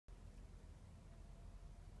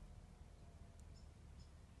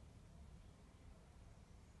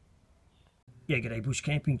Yeah, g'day, Bush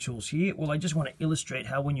Camping Tools here. Well, I just want to illustrate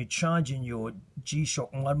how when you're charging your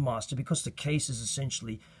G-Shock Mudmaster, because the case is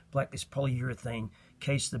essentially black, this polyurethane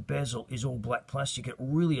case, the bezel is all black plastic, it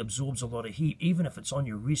really absorbs a lot of heat. Even if it's on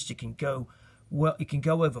your wrist, it can go, well, it can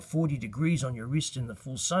go over 40 degrees on your wrist in the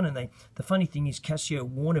full sun. And the funny thing is, Casio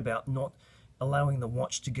warned about not allowing the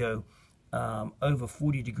watch to go over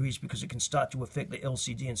 40 degrees because it can start to affect the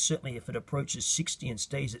LCD, and certainly if it approaches 60 and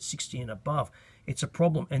stays at 60 and above, it's a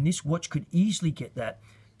problem. And this watch could easily get that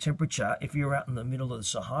temperature if you're out in the middle of the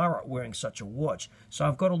Sahara wearing such a watch. So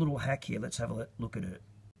I've got a little hack here. Let's have a look at it.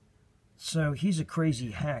 So here's a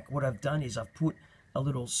crazy hack. What I've done is I've put a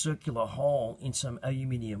little circular hole in some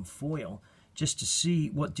aluminium foil just to see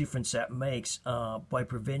what difference that makes by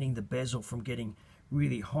preventing the bezel from getting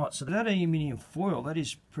really hot. So that aluminium foil, that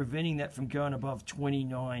is preventing that from going above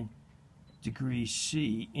 29 degrees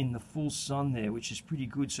C in the full sun there, which is pretty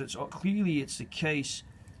good. So it's clearly it's the case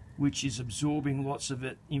which is absorbing lots of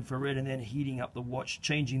it infrared and then heating up the watch,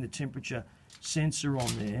 changing the temperature sensor on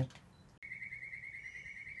there.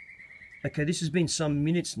 Okay, this has been some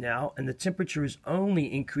minutes now, and the temperature has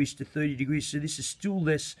only increased to 30 degrees, so this is still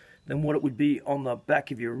less than what it would be on the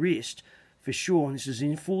back of your wrist, for sure, and this is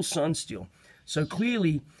in full sun still. So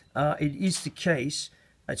clearly, it is the case.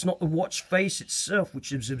 It's not the watch face itself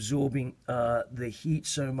which is absorbing the heat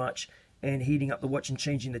so much and heating up the watch and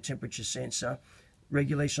changing the temperature sensor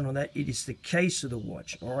regulation on that. It is the case of the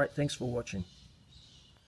watch. All right, thanks for watching.